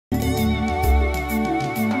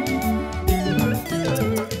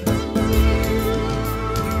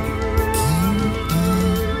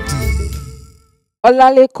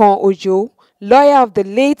Olalekan Ojo, lawyer of the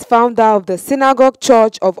late founder of the Synagogue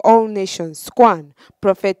Church of All Nations, SCOAN,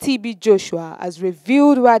 Prophet T.B. Joshua, has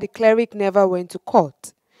revealed why the cleric never went to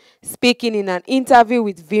court. Speaking in an interview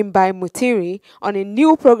with Vimbai Mutiri on a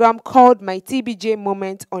new program called My TBJ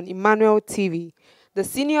Moment on Emmanuel TV, the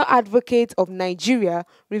senior advocate of Nigeria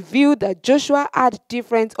revealed that Joshua had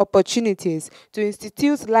different opportunities to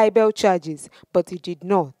institute libel charges, but he did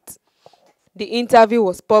not. The interview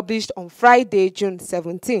was published on Friday, June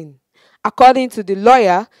 17. According to the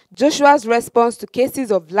lawyer, Joshua's response to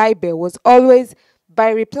cases of libel was always, by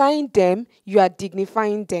replying them, you are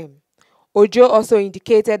dignifying them. Ojo also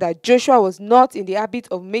indicated that Joshua was not in the habit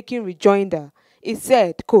of making rejoinder. He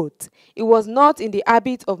said, quote, "He was not in the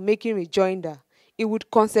habit of making rejoinder. He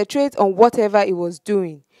would concentrate on whatever he was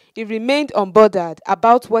doing. He remained unbothered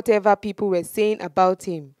about whatever people were saying about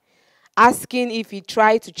him." Asking if he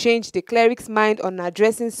tried to change the cleric's mind on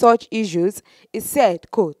addressing such issues, he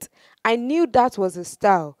said, quote, "I knew that was his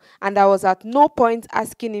style, and I was at no point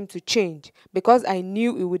asking him to change because I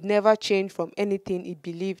knew he would never change from anything he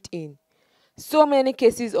believed in. So many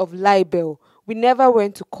cases of libel, we never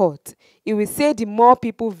went to court. He will say the more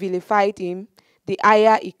people vilified him, the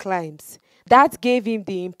higher he climbs. That gave him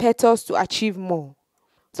the impetus to achieve more."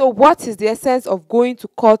 So what is the essence of going to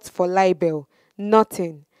court for libel?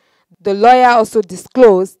 Nothing. The lawyer also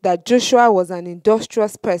disclosed that Joshua was an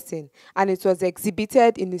industrious person, and it was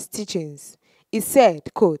exhibited in his teachings. He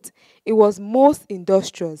said, quote, "He was most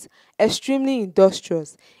industrious, extremely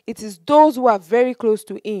industrious. It is those who are very close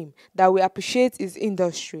to him that will appreciate his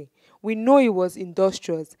industry. We know he was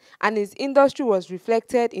industrious, and his industry was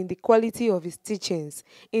reflected in the quality of his teachings,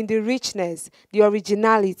 in the richness, the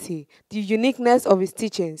originality, the uniqueness of his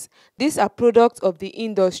teachings. These are products of the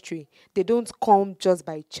industry. They don't come just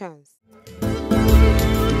by chance."